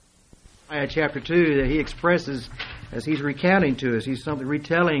Chapter 2 that he expresses as he's recounting to us. He's simply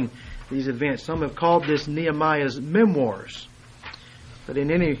retelling these events. Some have called this Nehemiah's memoirs. But in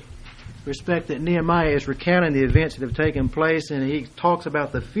any respect that Nehemiah is recounting the events that have taken place, and he talks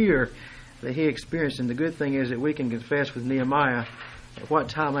about the fear that he experienced. And the good thing is that we can confess with Nehemiah, at what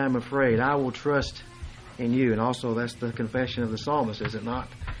time I am afraid, I will trust in you. And also that's the confession of the psalmist, is it not?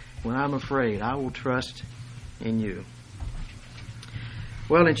 When I'm afraid, I will trust in you.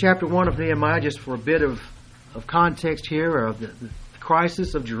 Well, in chapter 1 of Nehemiah, just for a bit of context here, of the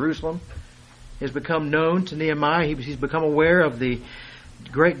crisis of Jerusalem has become known to Nehemiah. He's become aware of the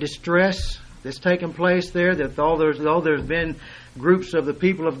great distress that's taken place there, that although there's been groups of the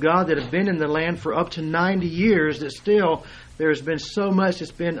people of God that have been in the land for up to 90 years, that still there's been so much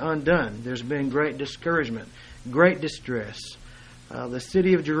that's been undone. There's been great discouragement, great distress. The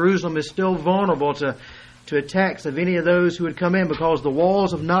city of Jerusalem is still vulnerable to attacks of any of those who would come in, because the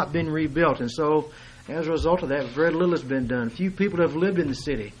walls have not been rebuilt. And so, as a result of that, very little has been done. Few people have lived in the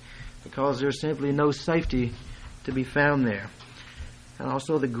city because there's simply no safety to be found there. And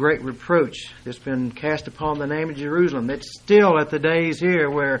also the great reproach that's been cast upon the name of Jerusalem. That's still at the days here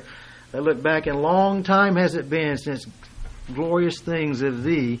where they look back, and long time has it been since glorious things of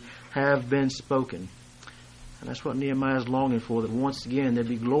thee have been spoken. And that's what Nehemiah is longing for, that once again there'd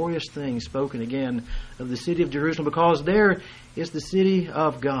be glorious things spoken again of the city of Jerusalem, because there is the city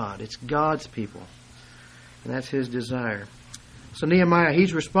of God. It's God's people. And that's his desire. So Nehemiah,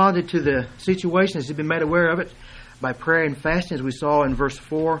 he's responded to the situation as he's been made aware of it by prayer and fasting, as we saw in verse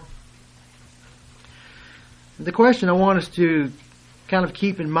 4. The question I want us to kind of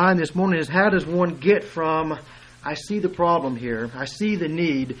keep in mind this morning is, how does one get from, I see the problem here, I see the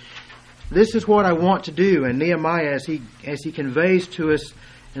need, this is what I want to do? And Nehemiah, as he conveys to us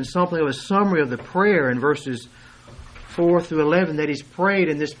in something of a summary of the prayer in verses 4 through 11 that he's prayed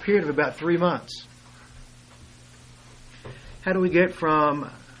in this period of about 3 months. How do we get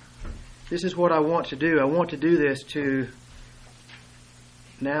from, this is what I want to do, I want to do this, to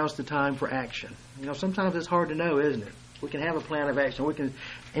now's the time for action? You know, sometimes it's hard to know, isn't it? We can have a plan of action. We can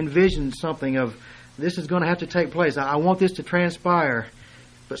envision something of, this is going to have to take place. I want this to transpire.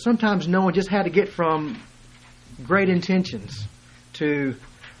 But sometimes knowing just how to get from great intentions to,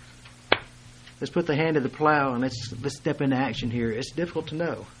 let's put the hand to the plow and let's step into action here, it's difficult to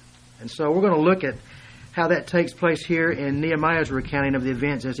know. And so we're going to look at how that takes place here in Nehemiah's recounting of the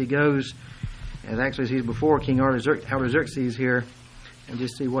events as he goes, as he's before King Artaxerxes here, and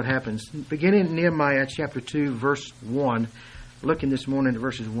just see what happens. Beginning in Nehemiah chapter 2, verse 1, looking this morning at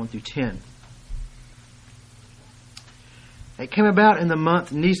verses 1 through 10. It came about in the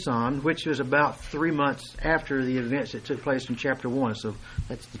month Nisan, which was about 3 months after the events that took place in chapter 1. So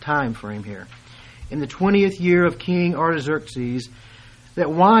that's the time frame here. In the 20th year of King Artaxerxes,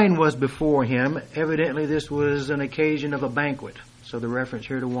 that wine was before him. Evidently this was an occasion of a banquet. So the reference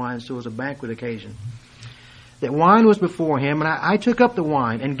here to wine, so it was a banquet occasion. That wine was before him, and I took up the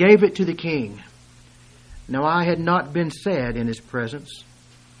wine and gave it to the king. Now I had not been sad in his presence.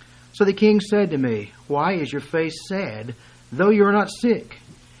 So the king said to me, "Why is your face sad, though you are not sick?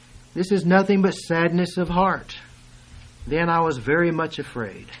 This is nothing but sadness of heart." Then I was very much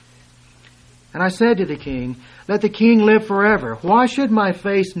afraid. And I said to the king, "Let the king live forever. Why should my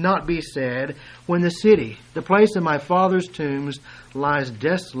face not be sad when the city, the place of my father's tombs, lies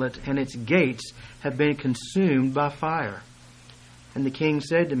desolate and its gates have been consumed by fire?" And the king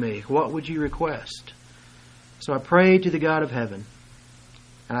said to me, "What would you request?" So I prayed to the God of heaven.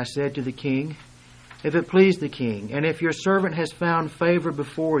 And I said to the king, "If it please the king, and if your servant has found favor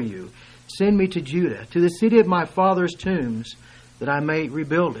before you, send me to Judah, to the city of my father's tombs, that I may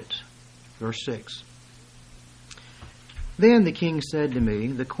rebuild it." Verse 6. Then the king said to me,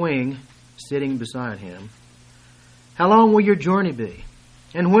 the queen sitting beside him, "How long will your journey be?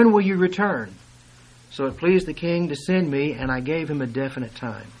 And when will you return?" So it pleased the king to send me, and I gave him a definite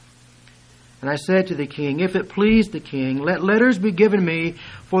time. And I said to the king, "If it please the king, let letters be given me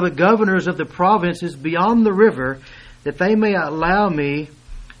for the governors of the provinces beyond the river, that they may allow me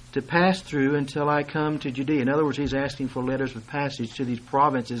to pass through until I come to Judea." In other words, he's asking for letters of passage to these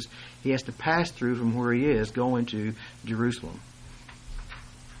provinces he has to pass through from where he is, going to Jerusalem.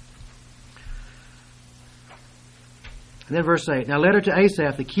 And then verse 8, "Now letter to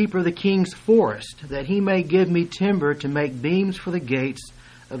Asaph, the keeper of the king's forest, that he may give me timber to make beams for the gates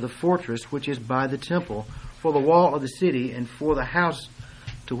of the fortress which is by the temple, for the wall of the city, and for the house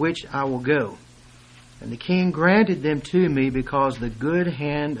to which I will go." And the king granted them to me, because the good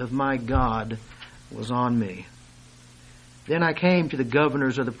hand of my God was on me. Then I came to the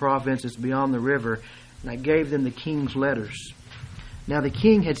governors of the provinces beyond the river, and I gave them the king's letters. Now the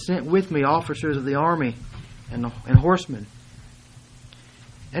king had sent with me officers of the army and horsemen.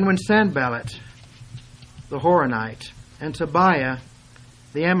 And when Sanballat the Horonite and Tobiah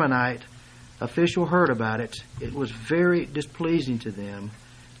the Ammonite official heard about it, it was very displeasing to them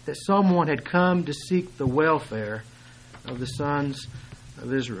that someone had come to seek the welfare of the sons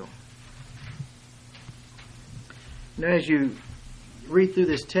of Israel. Now, as you read through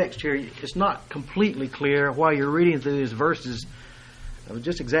this text here, it's not completely clear while you're reading through these verses of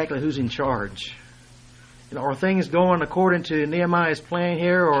just exactly who's in charge. Are things going according to Nehemiah's plan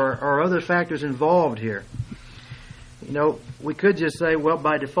here, or are other factors involved here? We could just say, well,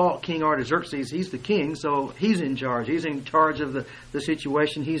 by default, King Artaxerxes, he's the king, so he's in charge. He's in charge of the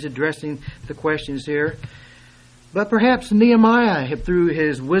situation. He's addressing the questions here. But perhaps Nehemiah, through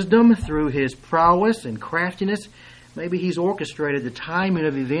his wisdom, through his prowess and craftiness, maybe he's orchestrated the timing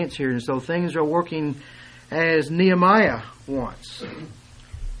of events here, and so things are working as Nehemiah wants.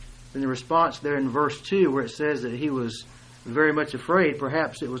 In the response there in verse 2, where it says that he was very much afraid,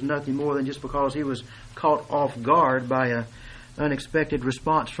 perhaps it was nothing more than just because he was caught off guard by an unexpected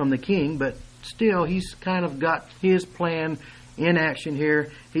response from the king, but still he's kind of got his plan in action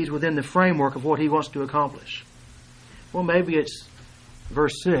here. He's within the framework of what he wants to accomplish. Well, maybe it's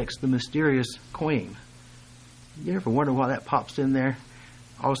verse 6, the mysterious queen. You ever wonder why that pops in there?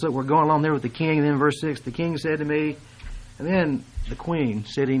 Also, we're going along there with the king, and then verse 6, the king said to me, and then the queen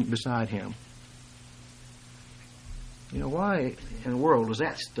sitting beside him. Why in the world was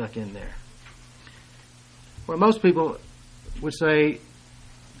that stuck in there? Well, most people would say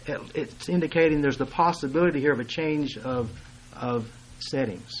it's indicating there's the possibility here of a change of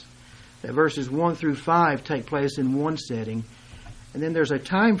settings. That verses 1 through 5 take place in one setting, and then there's a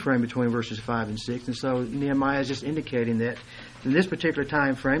time frame between verses 5 and 6, and so Nehemiah is just indicating that in this particular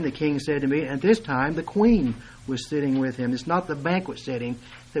time frame, the king said to me, and this time the queen was sitting with him. It's not the banquet setting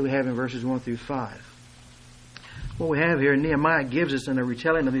that we have in verses 1 through 5. What we have here, Nehemiah gives us in a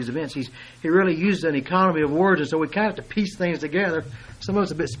retelling of these events, he really uses an economy of words, and so we kind of have to piece things together. Some of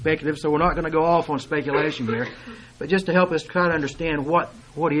it's a bit speculative, so we're not going to go off on speculation here, but just to help us try to understand what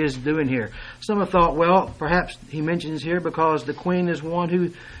he is doing here. Some have thought, well, perhaps he mentions here because the queen is one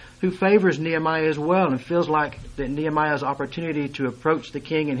who favors Nehemiah as well, and feels like that Nehemiah's opportunity to approach the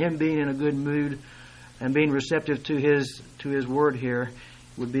king and him being in a good mood and being receptive to his word here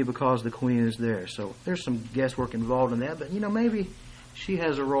would be because the queen is there. So there's some guesswork involved in that, but maybe she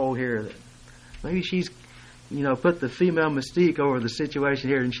has a role here. That maybe she's put the female mystique over the situation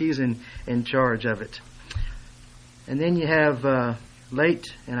here, and she's in charge of it. And then you have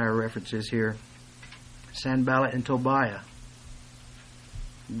late in our references here, Sanballat and Tobiah.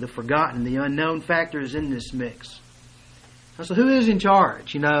 The forgotten, the unknown factors in this mix. So who is in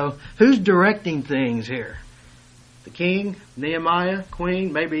charge? Who's directing things here? The king, Nehemiah,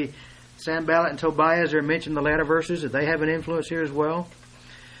 queen, maybe Sanballat and Tobiah, as they're mentioned in the latter verses, that they have an influence here as well?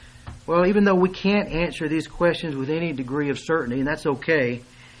 Well, even though we can't answer these questions with any degree of certainty, and that's okay,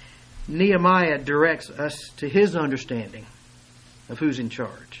 Nehemiah directs us to his understanding of who's in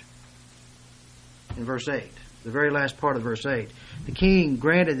charge. In verse 8, the very last part of verse 8, the king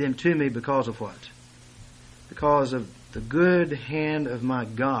granted them to me because of what? Because of the good hand of my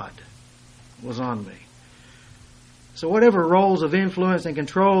God was on me. So whatever roles of influence and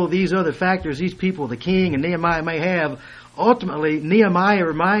control these other factors, these people, the king and Nehemiah may have, ultimately Nehemiah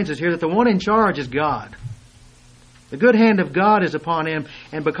reminds us here that the one in charge is God. The good hand of God is upon him,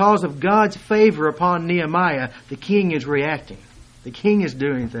 and because of God's favor upon Nehemiah, the king is reacting. The king is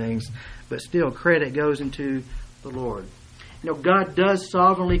doing things, but still credit goes into the Lord. God does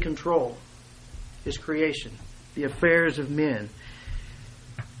sovereignly control His creation, the affairs of men.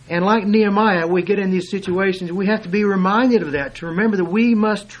 And like Nehemiah, we get in these situations, we have to be reminded of that, to remember that we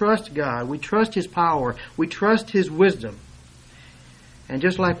must trust God. We trust His power. We trust His wisdom. And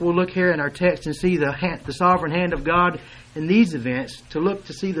just like we'll look here in our text and see the sovereign hand of God in these events, to look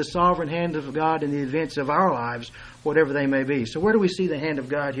to see the sovereign hand of God in the events of our lives, whatever they may be. So where do we see the hand of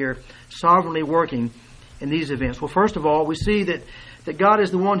God here sovereignly working in these events? Well, first of all, we see that God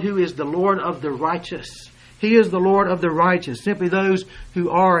is the one who is the Lord of the righteous. He is the Lord of the righteous, simply those who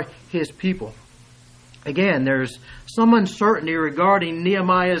are His people. Again, there's some uncertainty regarding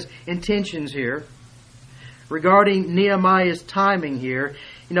Nehemiah's intentions here, regarding Nehemiah's timing here.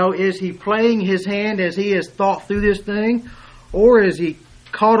 Is he playing his hand as he has thought through this thing? Or is he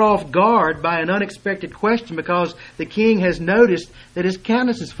caught off guard by an unexpected question because the king has noticed that his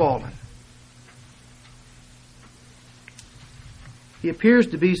countenance has fallen? He appears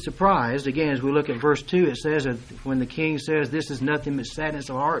to be surprised. Again, as we look at verse 2, it says that when the king says, "This is nothing but sadness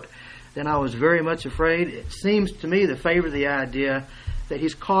of heart," then I was very much afraid. It seems to me to favor the idea that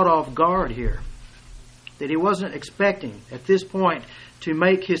he's caught off guard here, that he wasn't expecting at this point to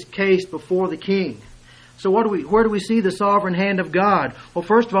make his case before the king. So where do we see the sovereign hand of God? Well,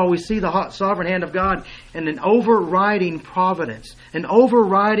 first of all, we see the sovereign hand of God in an overriding providence. An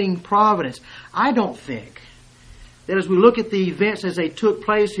overriding providence. I don't think that as we look at the events as they took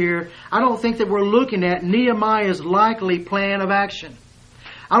place here, I don't think that we're looking at Nehemiah's likely plan of action.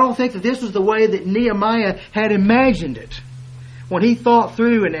 I don't think that this was the way that Nehemiah had imagined it. When he thought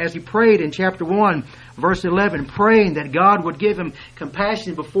through, and as he prayed in chapter 1, verse 11, praying that God would give him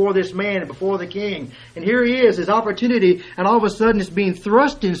compassion before this man and before the king. And here he is, his opportunity, and all of a sudden it's being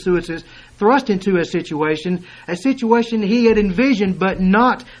thrust into a situation he had envisioned, but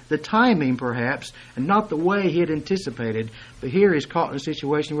not the timing perhaps, and not the way he had anticipated. But here he's caught in a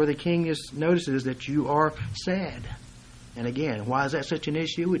situation where the king just notices that you are sad. And again, why is that such an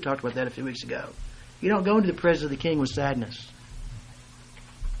issue? We talked about that a few weeks ago. You don't go into the presence of the king with sadness.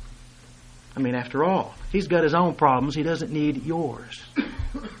 I mean, after all, he's got his own problems. He doesn't need yours.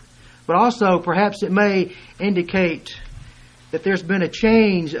 But also, perhaps it may indicate that there's been a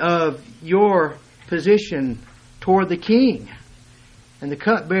change of your position toward the king. And the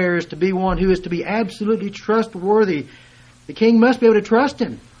cupbearer is to be one who is to be absolutely trustworthy. The king must be able to trust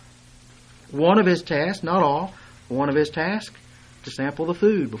him. One of his tasks, not all, one of his tasks, to sample the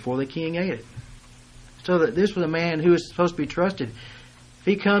food before the king ate it. So that this was a man who is supposed to be trusted. If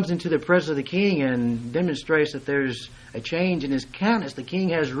he comes into the presence of the king and demonstrates that there's a change in his countenance, the king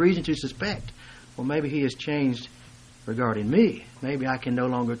has reason to suspect, well, maybe he has changed regarding me. Maybe I can no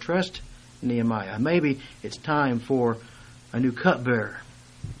longer trust Nehemiah. Maybe it's time for a new cupbearer.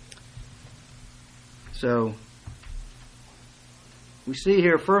 So, we see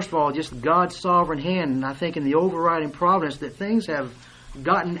here, first of all, just God's sovereign hand, and I think in the overriding providence that things have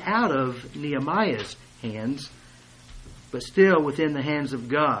gotten out of Nehemiah's hands, but still within the hands of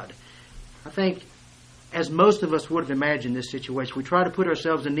God. I think, as most of us would have imagined this situation, we try to put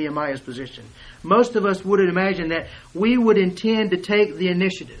ourselves in Nehemiah's position. Most of us would have imagined that we would intend to take the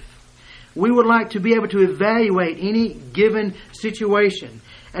initiative. We would like to be able to evaluate any given situation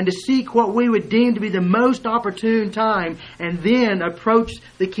and to seek what we would deem to be the most opportune time and then approach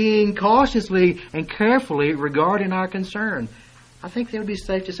the king cautiously and carefully regarding our concern. I think it would be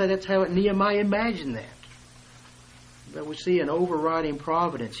safe to say that's how Nehemiah imagined that. But we see an overriding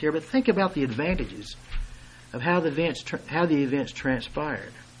providence here. But think about the advantages of how the events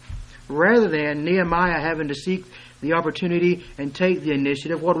transpired. Rather than Nehemiah having to seek the opportunity and take the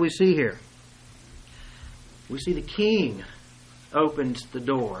initiative, what do we see here? We see the king opens the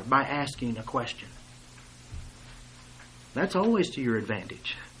door by asking a question. That's always to your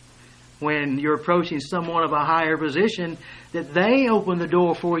advantage. When you're approaching someone of a higher position, that they open the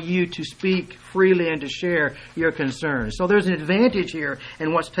door for you to speak freely and to share your concerns. So there's an advantage here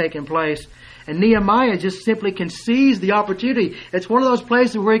in what's taking place. And Nehemiah just simply can seize the opportunity. It's one of those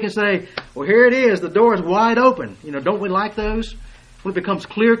places where he can say, well, here it is. The door is wide open. You know, don't we like those? When it becomes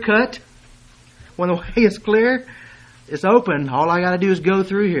clear cut, when the way is clear, it's open. All I got to do is go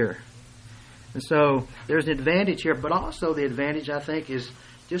through here. And so there's an advantage here. But also the advantage, I think, is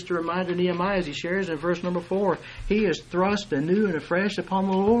just a reminder, Nehemiah, as he shares in verse number 4, he is thrust anew and afresh upon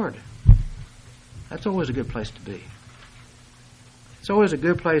the Lord. That's always a good place to be. It's always a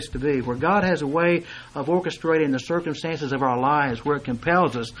good place to be, where God has a way of orchestrating the circumstances of our lives, where it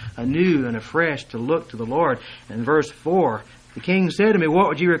compels us anew and afresh to look to the Lord. In verse 4, the king said to me, what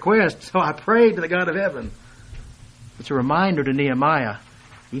would you request? So I prayed to the God of heaven. It's a reminder to Nehemiah,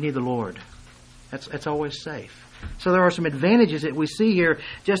 you need the Lord. That's always safe. So there are some advantages that we see here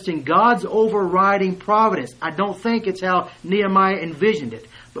just in God's overriding providence. I don't think it's how Nehemiah envisioned it,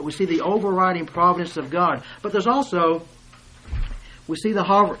 but we see the overriding providence of God. But there's also, we see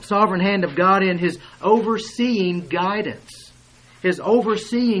the sovereign hand of God in His overseeing guidance. His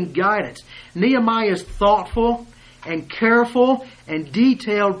overseeing guidance. Nehemiah's thoughtful and careful and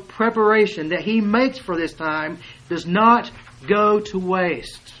detailed preparation that he makes for this time does not go to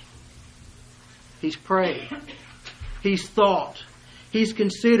waste. He's prayed. He's thought. He's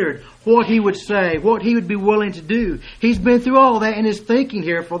considered what he would say, what he would be willing to do. He's been through all that in his thinking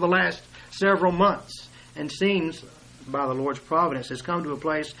here for the last several months, and seems, by the Lord's providence, has come to a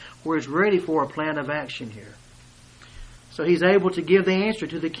place where he's ready for a plan of action here. So he's able to give the answer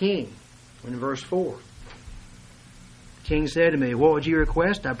to the king in verse 4. The king said to me, what would you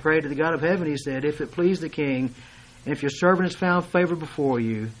request? I prayed to the God of heaven. He said, if it please the king, and if your servant has found favor before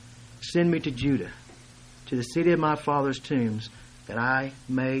you, send me to Judah, to the city of my father's tombs, that I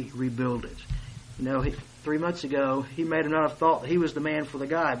may rebuild it. You know, 3 months ago, he may not have thought he was the man for the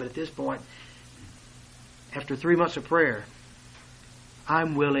guy, but at this point, after 3 months of prayer,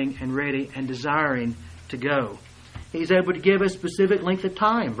 I'm willing and ready and desiring to go. He's able to give a specific length of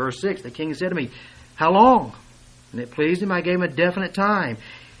time. Verse 6, the king said to me, how long? And it pleased him, I gave him a definite time.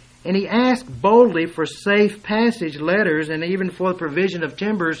 And he asked boldly for safe passage letters and even for the provision of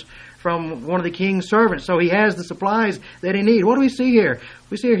timbers from one of the king's servants. So he has the supplies that he needs. What do we see here?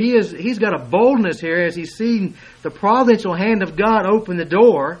 We see here he's got a boldness here as he's seen the providential hand of God open the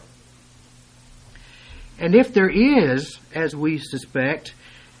door. And if there is, as we suspect,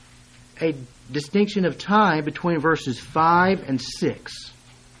 a distinction of time between verses 5 and 6,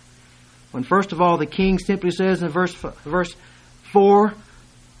 when first of all the king simply says in verse 4,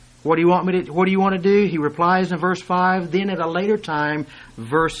 what do you want to do? He replies in verse 5. Then at a later time,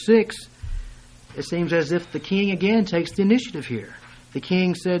 verse 6, it seems as if the king again takes the initiative here. The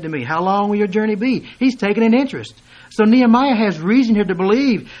king said to me, how long will your journey be? He's taken an interest. So Nehemiah has reason here to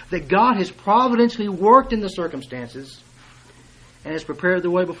believe that God has providentially worked in the circumstances and has prepared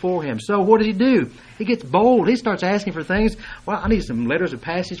the way before him. So what does he do? He gets bold. He starts asking for things. Well, I need some letters of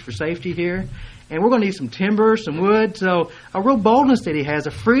passage for safety here. And we're going to need some timber, some wood. So a real boldness that he has,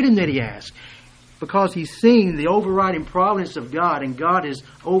 a freedom that he has. Because he's seen the overriding providence of God, and God is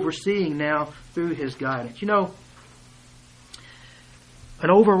overseeing now through his guidance. You know,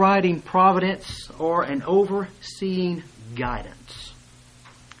 an overriding providence or an overseeing guidance.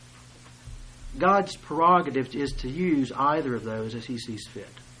 God's prerogative is to use either of those as he sees fit.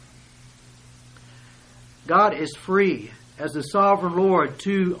 God is free as the sovereign Lord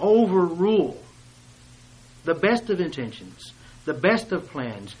to overrule the best of intentions, the best of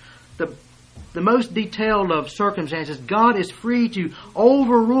plans, the most detailed of circumstances. God is free to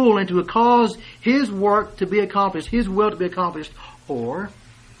overrule and to cause his work to be accomplished, his will to be accomplished, or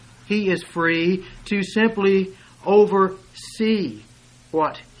he is free to simply oversee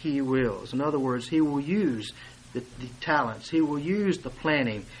what he wills. In other words, he will use the talents, he will use the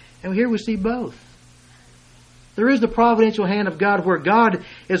planning. And here we see both. There is the providential hand of God where God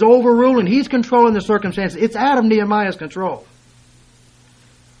is overruling. He's controlling the circumstances. It's out of Nehemiah's control.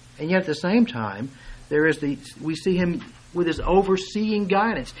 And yet at the same time, we see him with his overseeing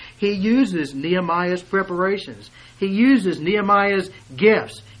guidance. He uses Nehemiah's preparations. He uses Nehemiah's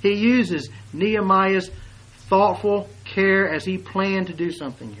gifts. He uses Nehemiah's thoughtful care as he planned to do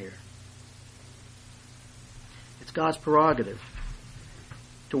something here. It's God's prerogative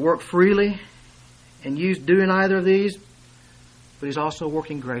to work freely and doing either of these, but he's also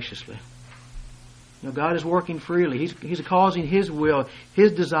working graciously. You know, God is working freely. He's causing his will,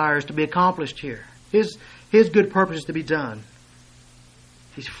 his desires to be accomplished here. His good purposes to be done.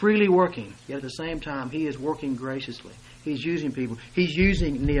 He's freely working, yet at the same time he is working graciously. He's using people. He's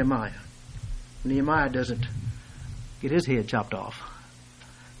using Nehemiah. Nehemiah doesn't get his head chopped off.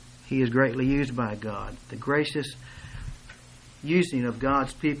 He is greatly used by God. The gracious using of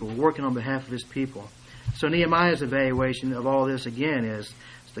God's people, working on behalf of his people. So Nehemiah's evaluation of all this again is,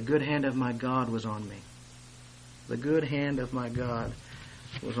 the good hand of my God was on me. The good hand of my God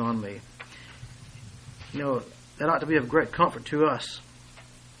was on me. You know, that ought to be of great comfort to us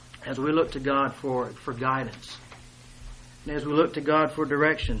as we look to God for guidance. And as we look to God for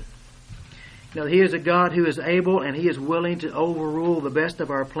direction. You know, he is a God who is able and he is willing to overrule the best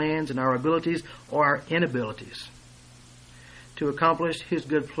of our plans and our abilities or our inabilities to accomplish his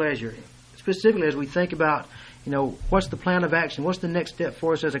good pleasure. Specifically as we think about, you know, what's the plan of action? What's the next step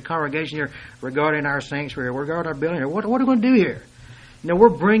for us as a congregation here regarding our sanctuary, regarding our building here? What are we going to do here? You know, we're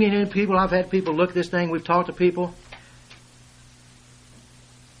bringing in people. I've had people look at this thing. We've talked to people.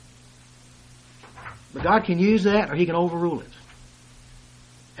 But God can use that or he can overrule it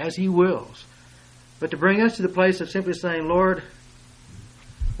as he wills. But to bring us to the place of simply saying, Lord,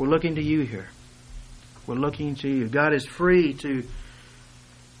 we're looking to you here. We're looking to you. God is free to,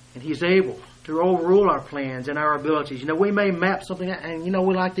 and he's able to overrule our plans and our abilities. You know, we may map something out, and you know,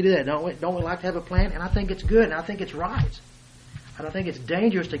 we like to do that, don't we? Don't we like to have a plan? And I think it's good, and I think it's right. And I think it's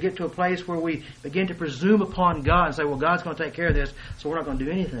dangerous to get to a place where we begin to presume upon God and say, well, God's going to take care of this, so we're not going to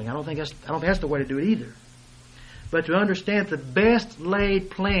do anything. I don't think that's the way to do it either. But to understand the best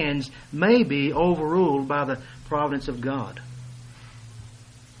laid plans may be overruled by the providence of God.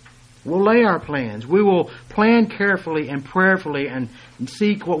 We'll lay our plans. We will plan carefully and prayerfully and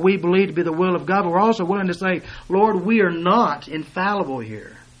seek what we believe to be the will of God. But we're also willing to say, Lord, we are not infallible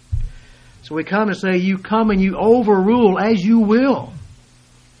here. So we come and say, you come and you overrule as you will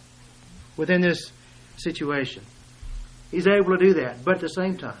within this situation. He's able to do that. But at the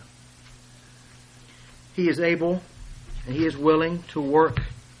same time, he is able and he is willing to work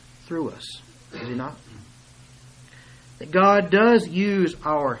through us. Is he not? that God does use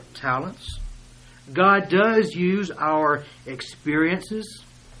our talents. God does use our experiences.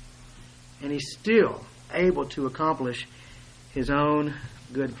 And He's still able to accomplish His own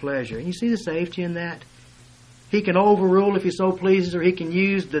good pleasure. And you see the safety in that? He can overrule if He so pleases, or He can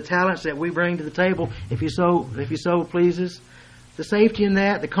use the talents that we bring to the table if He so pleases. The safety in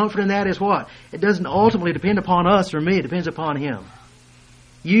that, the comfort in that is what? It doesn't ultimately depend upon us or me. It depends upon Him.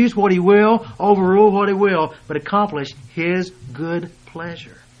 Use what He will, overrule what He will, but accomplish His good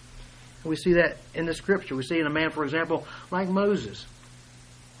pleasure. And we see that in the Scripture. We see in a man, for example, like Moses.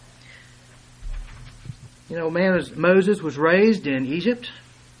 You know, Moses was raised in Egypt.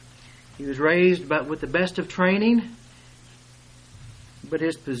 He was raised with the best of training. But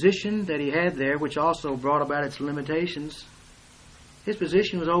his position that he had there, which also brought about its limitations, his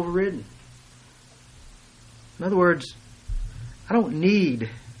position was overridden. In other words,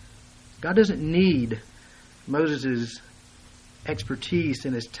 God doesn't need Moses' expertise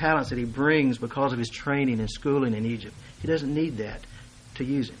and his talents that he brings because of his training and schooling in Egypt. He doesn't need that to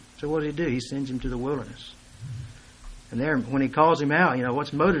use him. So what does He do? He sends him to the wilderness. And there, when He calls him out,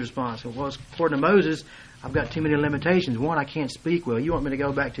 what's Moses' response? Well, according to Moses, I've got too many limitations. One, I can't speak well. You want me to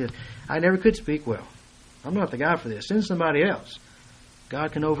go back to, I never could speak well. I'm not the guy for this. Send somebody else.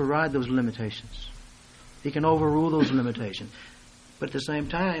 God can override those limitations. He can overrule those limitations. But at the same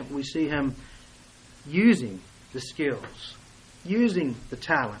time, we see Him using the skills, using the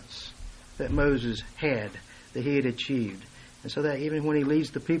talents that Moses had, that he had achieved. And so that even when He leads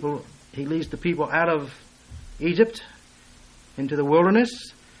the people out of Egypt into the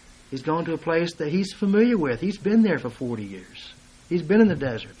wilderness, He's gone to a place that He's familiar with. He's been there for 40 years. He's been in the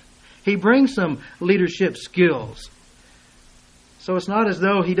desert. He brings some leadership skills. So it's not as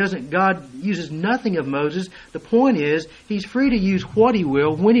though God uses nothing of Moses. The point is, He's free to use what He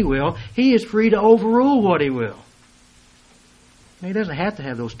will, when He will. He is free to overrule what He will. And He doesn't have to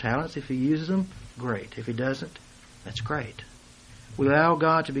have those talents. If He uses them, great. If He doesn't, that's great. We allow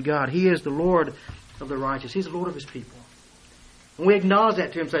God to be God. He is the Lord of the righteous. He's the Lord of His people. And we acknowledge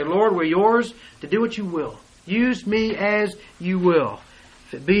that to Him. Say, Lord, we're yours to do what you will. Use me as you will.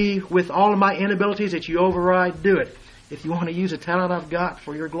 If it be with all of my inabilities that you override, do it. If you want to use a talent I've got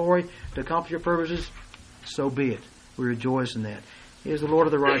for your glory to accomplish your purposes, so be it. We rejoice in that. He is the Lord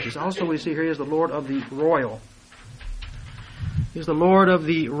of the righteous. Also we see here He is the Lord of the royal. He is the Lord of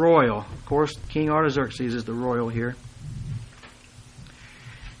the royal. Of course, King Artaxerxes is the royal here.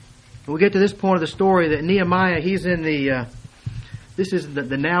 And we get to this point of the story that Nehemiah, he's in this is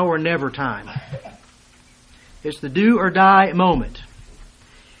the now or never time. It's the do or die moment.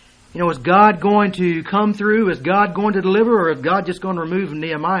 Is God going to come through? Is God going to deliver? Or is God just going to remove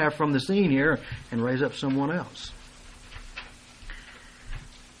Nehemiah from the scene here and raise up someone else?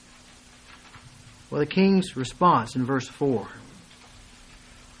 Well, the king's response in verse 4,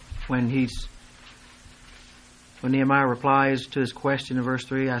 when Nehemiah replies to his question in verse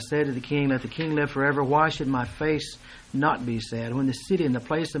 3, I said to the king, let the king live forever. Why should my face not be sad when the city and the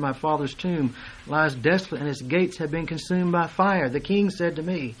place of my father's tomb lies desolate and its gates have been consumed by fire? The king said to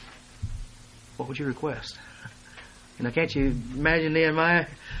me, what would you request? Can't you imagine Nehemiah?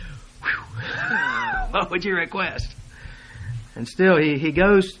 What would you request? And still he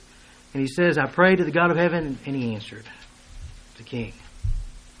goes and he says, I prayed to the God of heaven, and He answered the king.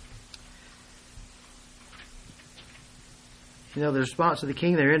 The response of the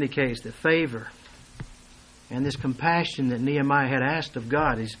king there indicates that favor and this compassion that Nehemiah had asked of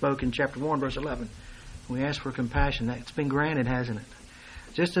God. He spoke in chapter 1, verse 11. We asked for compassion. That's been granted, hasn't it?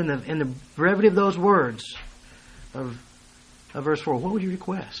 Just in the brevity of those words of verse 4, what would you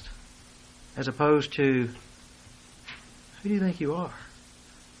request? As opposed to, who do you think you are?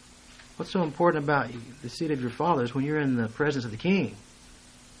 What's so important about the seat of your fathers when you're in the presence of the king?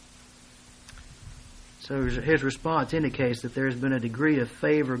 So his response indicates that there has been a degree of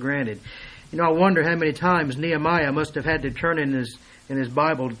favor granted. I wonder how many times Nehemiah must have had to turn in his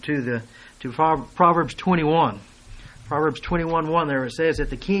Bible to Proverbs 21. Proverbs 21:1 there it says that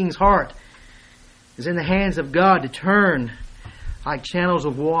the king's heart is in the hands of God to turn like channels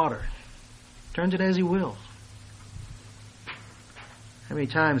of water. Turns it as He wills. How many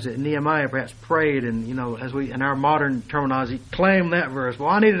times that Nehemiah perhaps prayed and, as we, in our modern terminology, claim that verse. Well,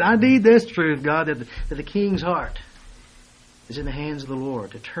 I need this truth, God, that the king's heart is in the hands of the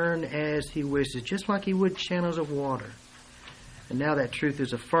Lord to turn as He wishes, just like He would channels of water. And now that truth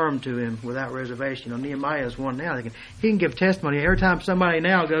is affirmed to him without reservation. Nehemiah is one now. He can give testimony. Every time somebody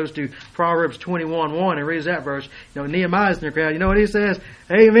now goes to Proverbs 21:1 and reads that verse, Nehemiah's in the crowd. You know what he says?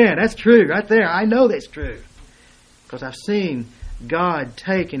 Amen. That's true right there. I know that's true. Because I've seen God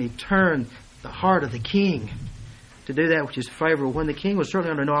take and He turned the heart of the king to do that which is favorable when the king was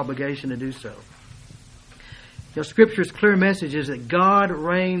certainly under no obligation to do so. Scripture's clear message is that God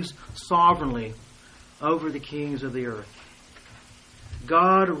reigns sovereignly over the kings of the earth.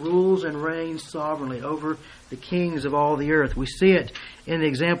 God rules and reigns sovereignly over the kings of all the earth. We see it in the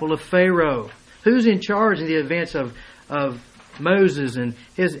example of Pharaoh. Who's in charge in the events of Moses and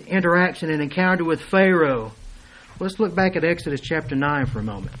his interaction and encounter with Pharaoh? Let's look back at Exodus chapter 9 for a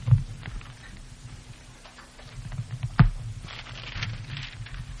moment.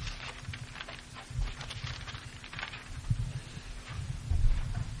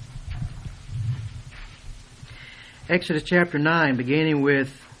 Exodus chapter 9, beginning with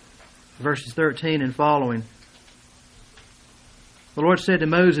verses 13 and following. The Lord said to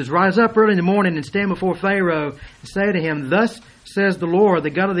Moses, "Rise up early in the morning and stand before Pharaoh and say to him, 'Thus says the Lord, the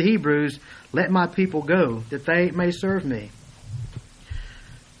God of the Hebrews, let my people go, that they may serve me.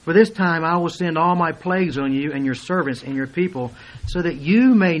 For this time I will send all my plagues on you and your servants and your people, so that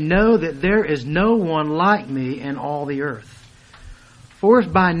you may know that there is no one like me in all the earth. For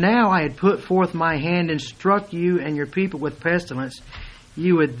if by now I had put forth my hand and struck you and your people with pestilence,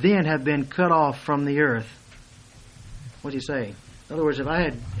 you would then have been cut off from the earth.'" What's he saying? In other words,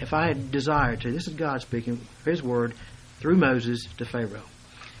 if I had desired to, this is God speaking, His word, through Moses to Pharaoh.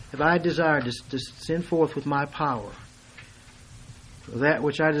 If I had desired to send forth with my power that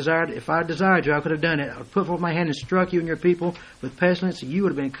which I desired, if I desired to, I could have done it. I would put forth my hand and struck you and your people with pestilence, you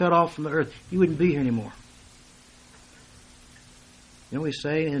would have been cut off from the earth. You wouldn't be here anymore. You know, we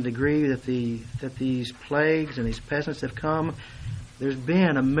say in a degree that these plagues and these pestilences have come, there's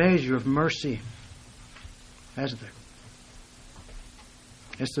been a measure of mercy, hasn't there?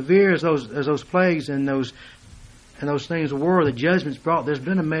 As severe as those plagues and those things were, the judgments brought, there's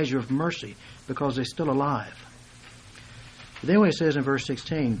been a measure of mercy because they're still alive. But then when it says in verse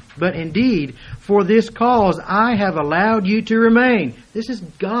 16, "But indeed, for this cause I have allowed you to remain." This is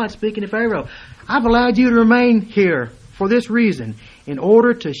God speaking to Pharaoh. "I've allowed you to remain here for this reason, in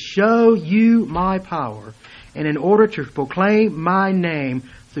order to show you my power, and in order to proclaim my name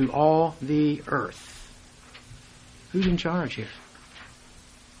through all the earth." Who's in charge here?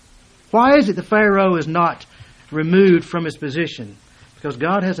 Why is it that Pharaoh is not removed from his position? Because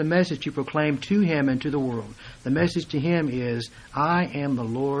God has a message to proclaim to him and to the world. The message to him is, "I am the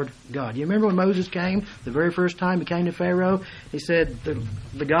Lord God." You remember when Moses came, the very first time he came to Pharaoh, he said,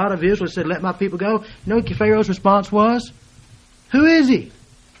 the God of Israel said, "Let my people go." You know what Pharaoh's response was? "Who is he?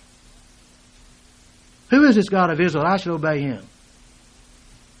 Who is this God of Israel? I should obey him."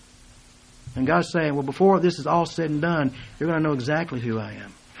 And God's saying, well, before this is all said and done, you're going to know exactly who I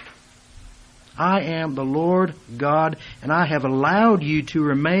am. I am the Lord God, and I have allowed you to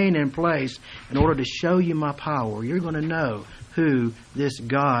remain in place in order to show you my power. You're going to know who this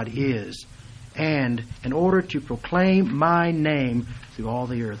God is. And in order to proclaim my name through all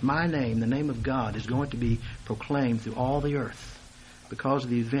the earth. My name, the name of God, is going to be proclaimed through all the earth because of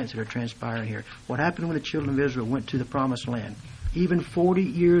the events that are transpiring here. What happened when the children of Israel went to the promised land, even 40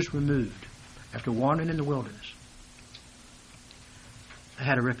 years removed after wandering in the wilderness, they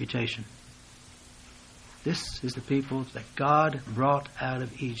had a reputation. This is the people that God brought out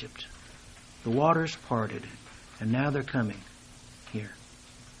of Egypt. The waters parted, and now they're coming here.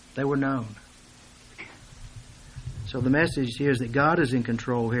 They were known. So the message here is that God is in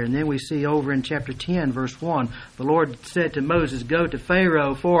control here. And then we see over in chapter 10, verse 1, the Lord said to Moses, "Go to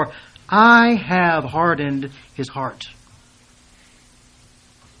Pharaoh, for I have hardened his heart."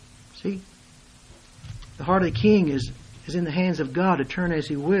 See? The heart of the king is in the hands of God to turn as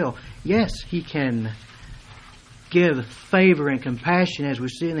he will. Yes, he can give favor and compassion as we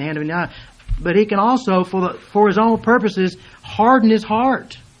see in the hand of God, but he can also, for his own purposes, harden his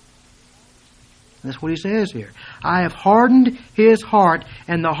heart. And that's what he says here. "I have hardened his heart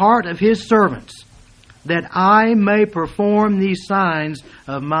and the heart of his servants, that I may perform these signs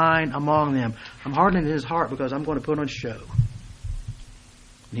of mine among them." I'm hardening his heart because I'm going to put on a show.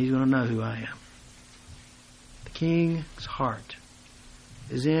 And he's going to know who I am. The king's heart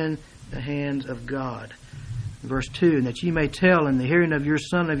is in the hands of God. Verse 2, "And that ye may tell in the hearing of your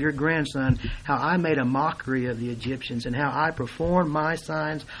son and of your grandson how I made a mockery of the Egyptians, and how I performed my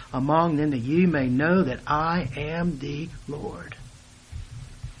signs among them, that ye may know that I am the Lord."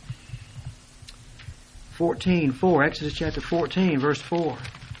 14:4, Exodus chapter 14, verse 4.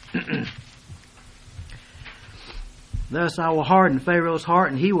 "Thus I will harden Pharaoh's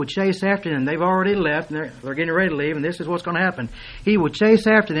heart, and he will chase after them." They've already left, and they're getting ready to leave, and this is what's going to happen. "He will chase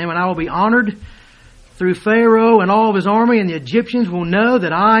after them, and I will be honored through Pharaoh and all of his army, and the Egyptians will know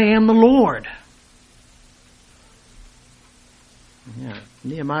that I am the Lord." Yeah,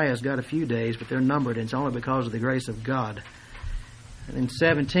 Nehemiah's got a few days, but they're numbered, and it's only because of the grace of God. And in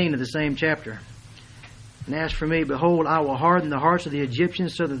 17 of the same chapter, and as for me, behold, I will harden the hearts of the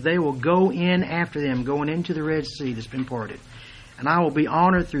Egyptians so that they will go in after them, going into the Red Sea that's been parted. And I will be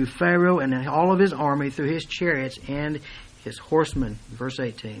honored through Pharaoh and all of his army, through his chariots and his horsemen. Verse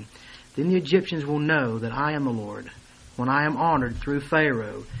 18. Then the Egyptians will know that I am the Lord, when I am honored through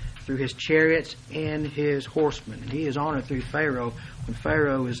Pharaoh, through his chariots and his horsemen. And he is honored through Pharaoh when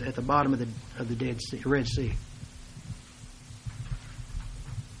Pharaoh is at the bottom of the Red Sea.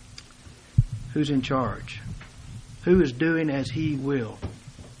 Who's in charge? Who is doing as he will?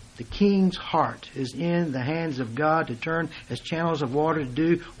 The king's heart is in the hands of God to turn as channels of water to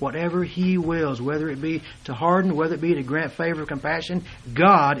do whatever he wills, whether it be to harden, whether it be to grant favor, compassion.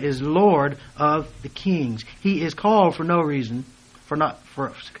 God is Lord of the kings. He is called for no reason,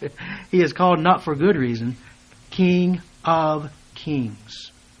 he is called not for good reason, King of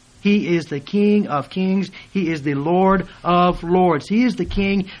kings. He is the King of kings. He is the Lord of lords. He is the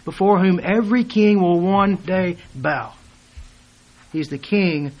King before whom every king will one day bow. He's the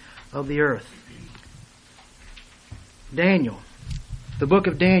King of the earth. Daniel, the book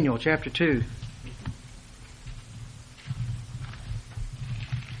of Daniel, chapter 2.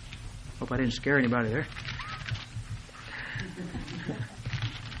 Hope I didn't scare anybody there.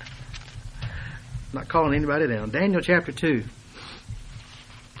 Not calling anybody down. Daniel chapter 2.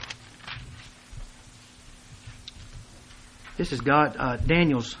 This is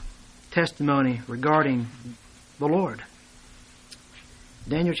Daniel's testimony regarding the Lord.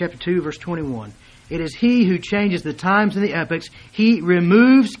 Daniel chapter 2, verse 21. It is He who changes the times and the epochs. He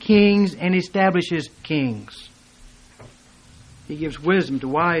removes kings and establishes kings. He gives wisdom to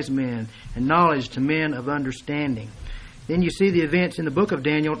wise men and knowledge to men of understanding. Then you see the events in the book of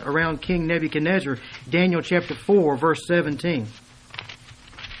Daniel around King Nebuchadnezzar. Daniel chapter 4, verse 17.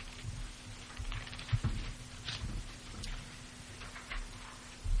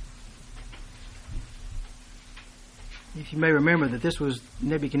 If you may remember that this was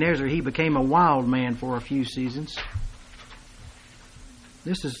Nebuchadnezzar, he became a wild man for a few seasons.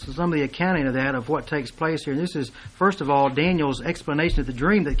 This is some of the accounting of that, of what takes place here. And this is, first of all, Daniel's explanation of the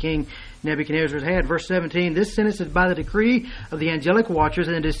dream that King Nebuchadnezzar had. Verse 17, this sentence is by the decree of the angelic watchers,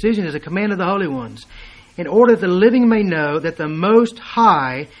 and the decision is a command of the holy ones, in order that the living may know that the Most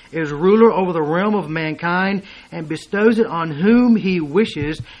High is ruler over the realm of mankind, and bestows it on whom He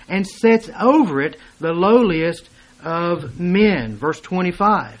wishes, and sets over it the lowliest of men. Verse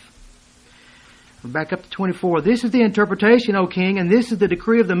 25. Back up to 24. This is the interpretation, O king, and this is the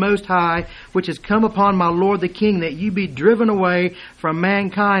decree of the Most High, which has come upon my lord the king, that you be driven away from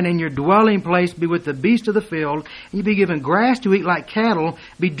mankind, and your dwelling place be with the beasts of the field, and you be given grass to eat like cattle,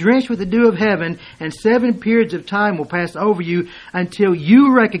 be drenched with the dew of heaven, and 7 periods of time will pass over you until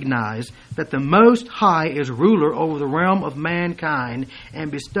you recognize that the Most High is ruler over the realm of mankind, and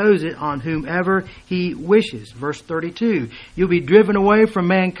bestows it on whomever He wishes. Verse 32. You'll be driven away from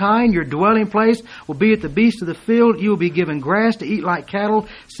mankind, your dwelling place will be at the beasts of the field. You will be given grass to eat like cattle.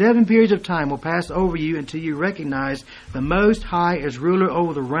 7 periods of time will pass over you until you recognize the Most High is ruler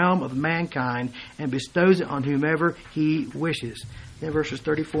over the realm of mankind, and bestows it on whomever He wishes. Then verses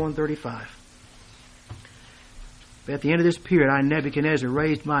 34 and 35. But at the end of this period, I, Nebuchadnezzar,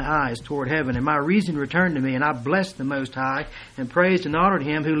 raised my eyes toward heaven, and my reason returned to me, and I blessed the Most High, and praised and honored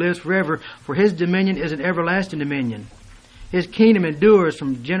Him who lives forever, for His dominion is an everlasting dominion. His kingdom endures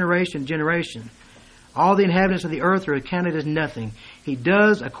from generation to generation. All the inhabitants of the earth are accounted as nothing. He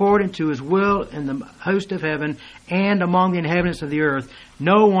does according to His will in the host of heaven and among the inhabitants of the earth.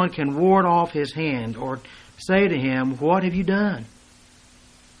 No one can ward off His hand or say to Him, what have you done?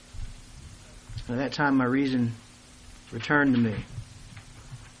 At that time my reason returned to me.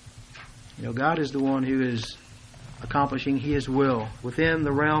 You know, God is the one who is accomplishing His will within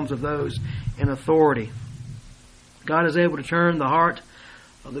the realms of those in authority. God is able to turn the heart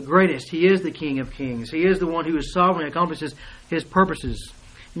of the greatest. He is the King of kings. He is the one who is sovereign and accomplishes His purposes.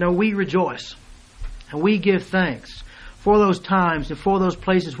 You know, we rejoice and we give thanks for those times and for those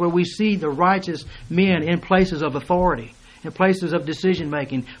places where we see the righteous men in places of authority, in places of decision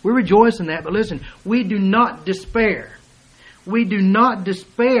making. We rejoice in that, but listen, we do not despair. We do not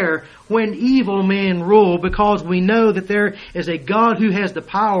despair when evil men rule, because we know that there is a God who has the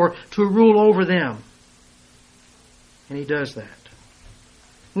power to rule over them. And He does that.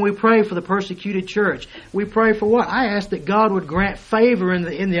 When we pray for the persecuted church, we pray for what? I ask that God would grant favor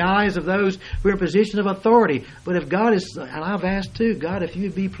in the eyes of those who are in positions of authority. But if God is, and I've asked too, God, if You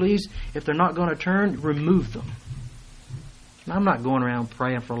would be pleased, if they're not going to turn, remove them. And I'm not going around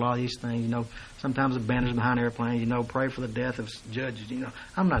praying for a lot of these things. Sometimes the banners behind airplanes, pray for the death of judges.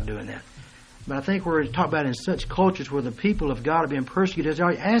 I'm not doing that. But I think we're talking about in such cultures where the people of God are being persecuted,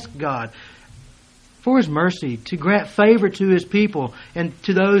 they ask God for His mercy to grant favor to His people and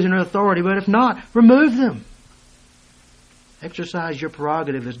to those in authority. But if not, remove them. Exercise your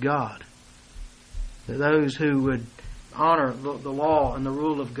prerogative as God. That those who would honor the law and the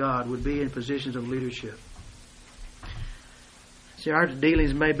rule of God would be in positions of leadership. See, our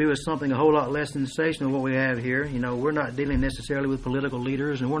dealings may be with something a whole lot less sensational than what we have here. We're not dealing necessarily with political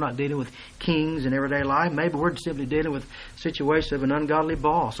leaders, and we're not dealing with kings in everyday life. Maybe we're simply dealing with situations of an ungodly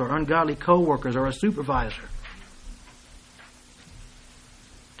boss or ungodly co-workers or a supervisor.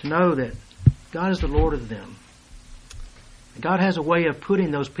 To know that God is the Lord of them. God has a way of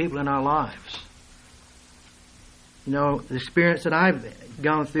putting those people in our lives. The experience that I've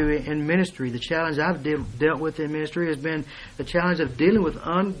gone through in ministry, the challenge I've dealt with in ministry has been the challenge of dealing with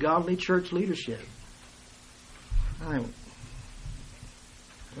ungodly church leadership. Man,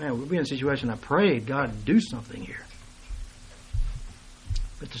 we'll be in a situation I prayed God do something here.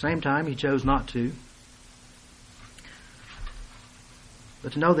 But at the same time, He chose not to.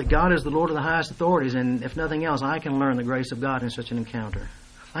 But to know that God is the Lord of the highest authorities, and if nothing else, I can learn the grace of God in such an encounter.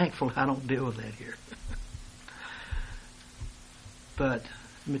 Thankful I don't deal with that here. But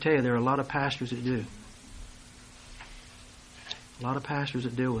let me tell you, there are a lot of pastors that do. A lot of pastors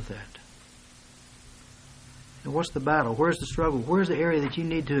that deal with that. And what's the battle? Where's the struggle? Where's the area that you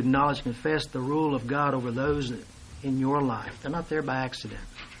need to acknowledge and confess the rule of God over those in your life? They're not there by accident.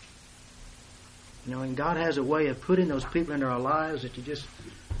 And God has a way of putting those people into our lives that you just,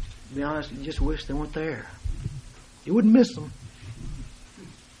 to be honest, you just wish they weren't there. You wouldn't miss them.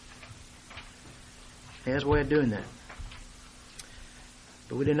 He has a way of doing that.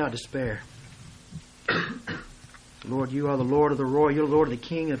 But we did not despair. Lord, you are the Lord of the royal. You're the Lord of the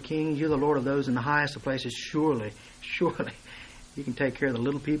King of kings. You're the Lord of those in the highest of places. Surely, you can take care of the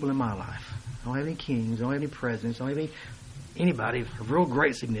little people in my life. I don't have any kings. I don't have any presidents. I don't have anybody of real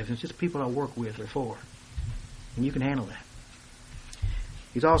great significance. Just people I work with or for. And you can handle that.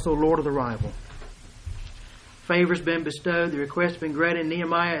 He's also Lord of the rival. Favor's been bestowed. The request has been granted.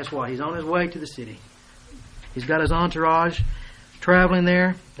 Nehemiah is what? He's on his way to the city. He's got his entourage traveling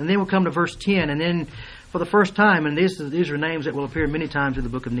there. And then we'll come to verse 10. And then for the first time, and these are names that will appear many times in the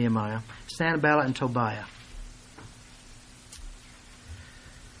book of Nehemiah, Sanballat and Tobiah.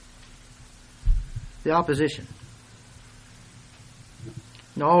 The opposition.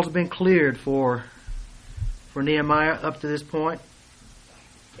 Now, all's been cleared for Nehemiah up to this point.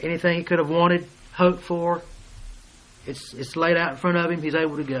 Anything he could have wanted, hoped for, it's laid out in front of him. He's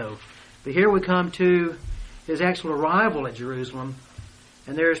able to go. But here we come to his actual arrival at Jerusalem.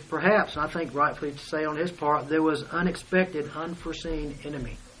 And there's perhaps, I think rightfully to say on his part, there was unexpected, unforeseen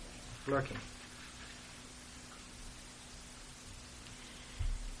enemy lurking.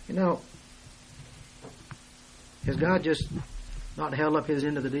 Has God just not held up His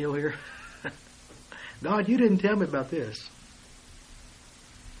end of the deal here? God, you didn't tell me about this.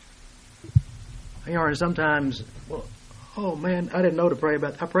 And sometimes, oh man, I didn't know to pray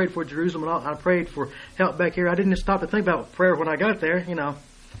about. I prayed for Jerusalem and I prayed for help back here. I didn't stop to think about prayer when I got there. Now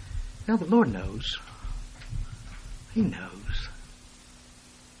the Lord knows. He knows.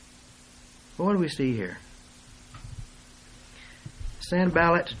 But what do we see here?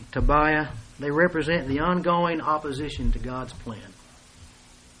 Sanballat, Tobiah, they represent the ongoing opposition to God's plan.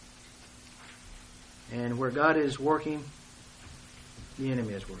 And where God is working, the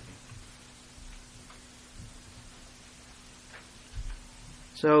enemy is working.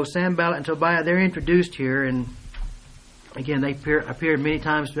 So Sanballat and Tobiah, they're introduced here, and again, they appeared many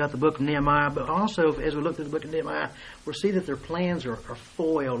times throughout the book of Nehemiah, but also as we look through the book of Nehemiah, we'll see that their plans are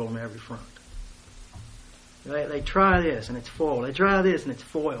foiled on every front. They try this and it's foiled. They try this and it's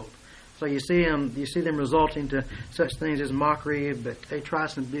foiled. So you see them resulting to such things as mockery, but they try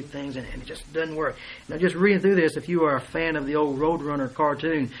some big things and it just doesn't work. Now, just reading through this, if you are a fan of the old Roadrunner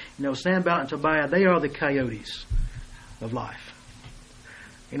cartoon, Sanballat and Tobiah, they are the coyotes of life.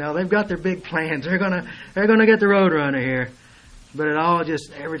 They've got their big plans. They're gonna get the Roadrunner here, but it all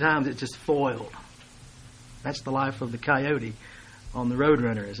every time it's just foiled. That's the life of the coyote on the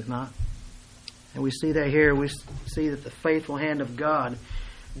Roadrunner, is it not? And we see that here. We see that the faithful hand of God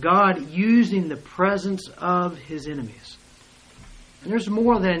using the presence of His enemies. And there's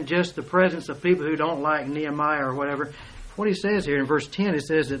more than just the presence of people who don't like Nehemiah or whatever. What he says here in verse 10, it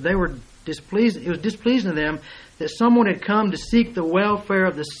says that they were displeased. It was displeasing to them that someone had come to seek the welfare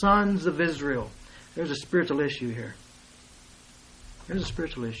of the sons of Israel. There's a spiritual issue here. There's a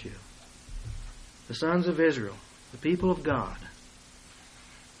spiritual issue. The sons of Israel. the people of God.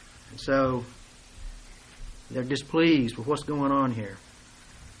 And so they're displeased with what's going on here.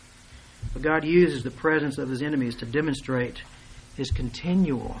 But God uses the presence of His enemies to demonstrate His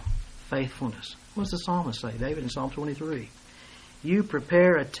continual faithfulness. What does the psalmist say, David, in Psalm 23? You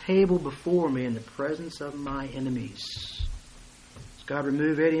prepare a table before me in the presence of my enemies. Does God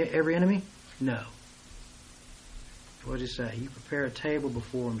remove every enemy? No. What does it say? You prepare a table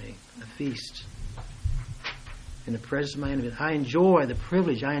before me, a feast, in the presence of my enemies. I enjoy the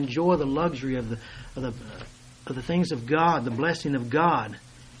privilege. I enjoy the luxury of the things of God, the blessing of God,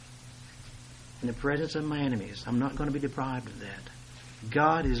 in the presence of my enemies. I'm not going to be deprived of that.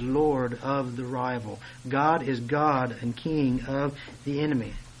 God is Lord of the rival. God is God and King of the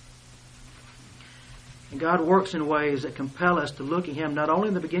enemy. And God works in ways that compel us to look at Him not only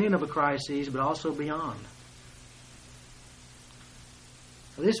in the beginning of a crisis, but also beyond.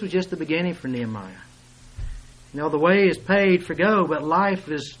 This was just the beginning for Nehemiah. You know, the way is paid for go, but life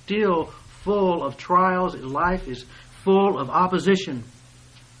is still full of trials. Life is full of opposition.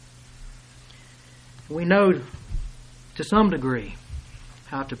 We know to some degree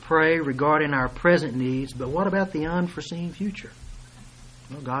how to pray regarding our present needs, but what about the unforeseen future?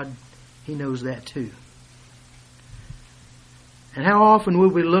 Well, God, He knows that too. And how often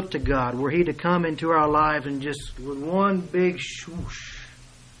would we look to God were He to come into our lives and just with one big swoosh,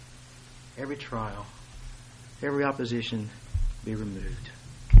 every trial, every opposition be removed?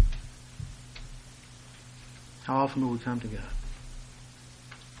 How often will we come to God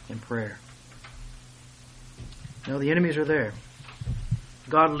in prayer? No, the enemies are there.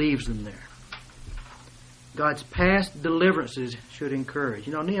 God leaves them there. God's past deliverances should encourage.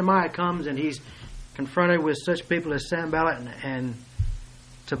 You know, Nehemiah comes and he's confronted with such people as Sanballat and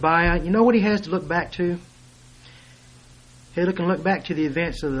Tobiah. You know what he has to look back to? He can look back to the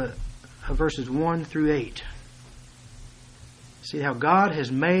events of verses 1 through 8. See how God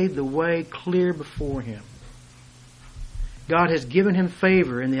has made the way clear before him. God has given him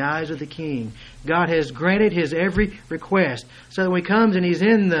favor in the eyes of the king. God has granted his every request. So that when he comes and he's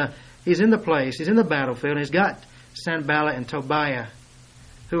in the place, he's in the battlefield, and he's got Sanballat and Tobiah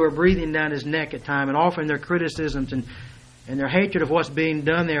who are breathing down his neck at times and offering their criticisms and their hatred of what's being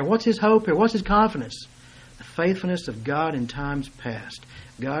done there. What's his hope here? What's his confidence? The faithfulness of God in times past.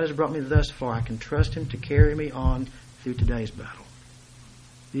 God has brought me thus far. I can trust Him to carry me on through today's battle.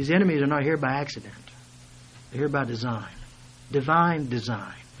 These enemies are not here by accident. They're here by design. Divine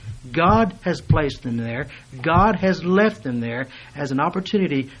design. God has placed them there. God has left them there as an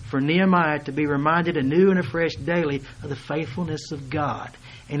opportunity for Nehemiah to be reminded anew and afresh daily of the faithfulness of God.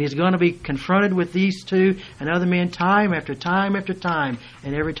 And he's going to be confronted with these two and other men time after time after time.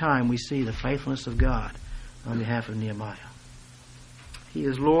 And every time we see the faithfulness of God on behalf of Nehemiah. He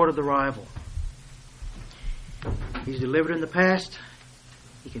is Lord of the rival. He's delivered in the past.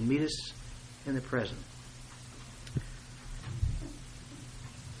 He can meet us in the present.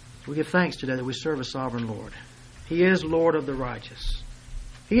 We give thanks today that we serve a sovereign Lord. He is Lord of the righteous.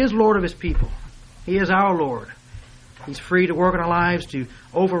 He is Lord of His people. He is our Lord. He's free to work in our lives, to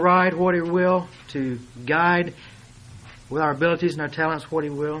override what He will, to guide with our abilities and our talents what He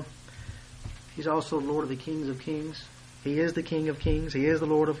will. He's also Lord of the kings of kings. He is the King of kings. He is the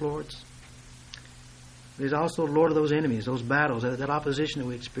Lord of lords. He's also Lord of those enemies, those battles, that opposition that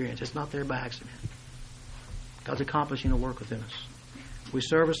we experience. It's not there by accident. God's accomplishing a work within us. We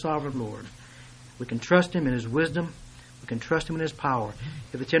serve a sovereign Lord. We can trust Him in His wisdom. We can trust Him in His power.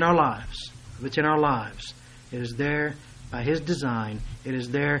 If it's in our lives, it is there by His design. It is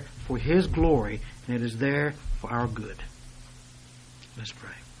there for His glory, and it is there for our good. Let's pray.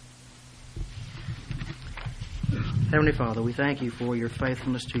 Heavenly Father, we thank You for Your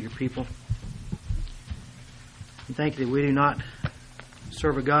faithfulness to Your people. We thank You that we do not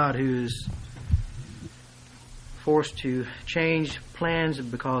serve a God who is forced to change plans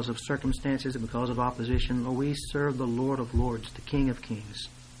because of circumstances and because of opposition. Lord, we serve the Lord of lords, the King of kings.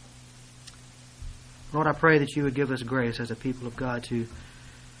 Lord, I pray that You would give us grace as a people of God to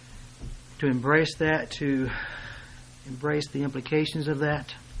embrace that, to embrace the implications of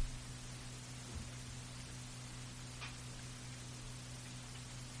that.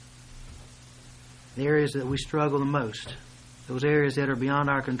 The areas that we struggle the most, those areas that are beyond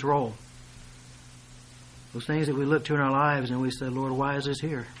our control, those things that we look to in our lives and we say, Lord, why is this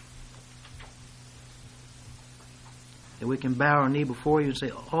here? That we can bow our knee before You and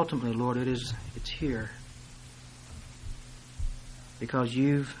say, ultimately, Lord, it's here. Because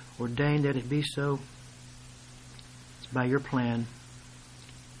You've ordained that it be so. It's by Your plan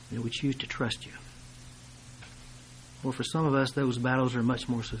that we choose to trust You. Well, for some of us, those battles are much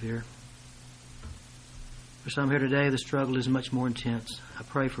more severe. For some here today, the struggle is much more intense. I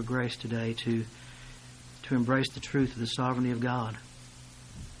pray for grace today to embrace the truth of the sovereignty of God.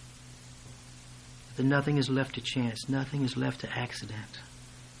 That nothing is left to chance. Nothing is left to accident.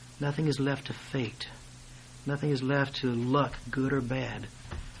 Nothing is left to fate. Nothing is left to luck, good or bad.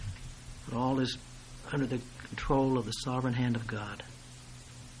 But all is under the control of the sovereign hand of God.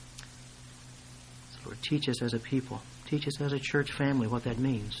 So Lord, teach us as a people. Teach us as a church family what that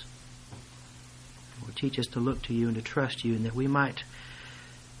means. Lord, teach us to look to you and to trust you, and that we might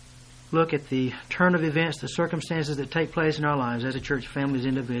look at the turn of events, the circumstances that take place in our lives as a church family, as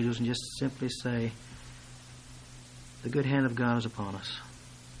individuals, and just simply say, the good hand of God is upon us.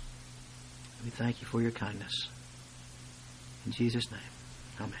 We thank you for your kindness. In Jesus' name,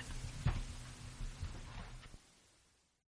 amen.